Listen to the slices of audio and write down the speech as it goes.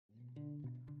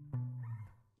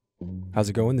How's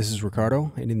it going? This is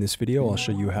Ricardo, and in this video I'll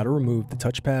show you how to remove the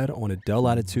touchpad on a Dell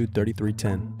Latitude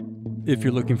 3310. If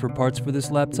you're looking for parts for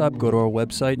this laptop, go to our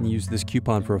website and use this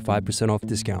coupon for a 5% off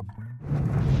discount.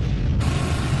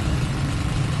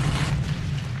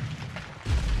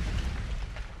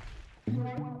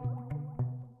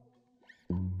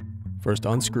 First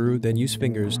unscrew, then use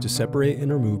fingers to separate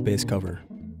and remove base cover.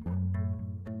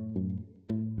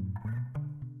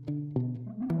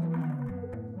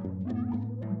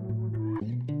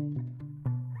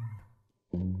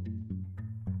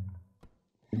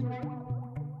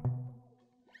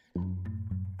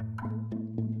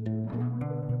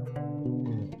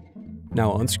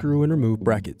 Now unscrew and remove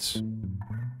brackets.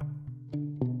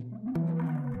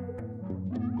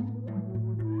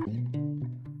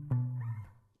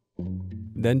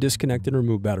 Then disconnect and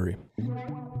remove battery.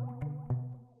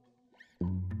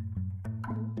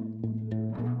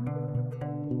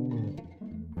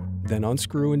 Then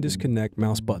unscrew and disconnect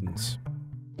mouse buttons.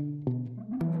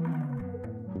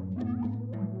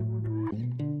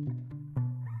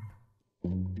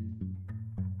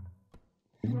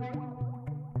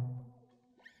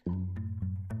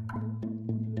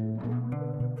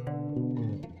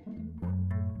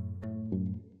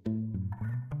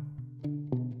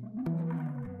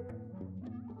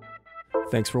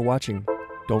 Thanks for watching.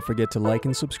 Don't forget to like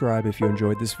and subscribe if you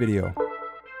enjoyed this video.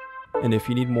 And if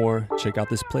you need more, check out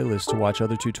this playlist to watch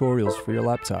other tutorials for your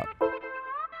laptop.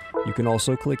 You can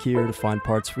also click here to find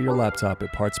parts for your laptop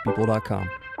at partspeople.com.